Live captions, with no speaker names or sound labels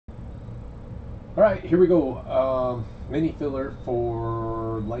All right, here we go. Mini filler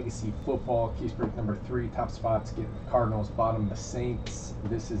for Legacy Football. Case break number 3. Top spots get the Cardinals, bottom the Saints.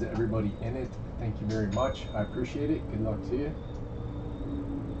 This is everybody in it. Thank you very much. I appreciate it. Good luck to you.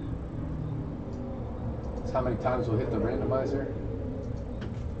 That's how many times we'll hit the randomizer.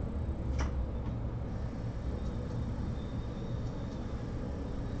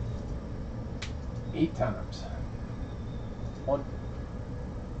 Eight times. 1,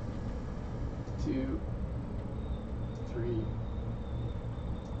 2, 3,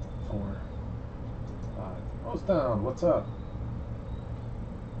 4, 5. Almost down. What's up?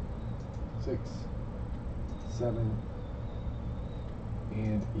 6, 7,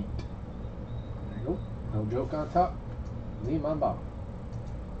 and 8. There you go. No joke on top. Leave on bottom.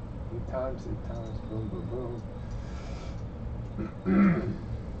 8 times, 8 times. Boom, boom, boom.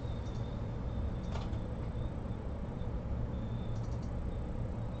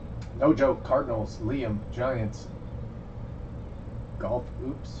 No joke. Cardinals, Liam, Giants, Golf,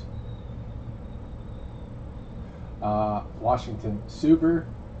 oops. Washington, Super,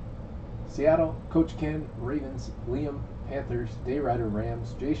 Seattle, Coach Ken, Ravens, Liam, Panthers, Dayrider,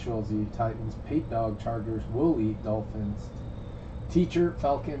 Rams, Jay Schulze, Titans, Pate Dog, Chargers, Wooly, Dolphins, Teacher,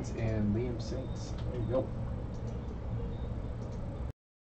 Falcons, and Liam, Saints. There you go.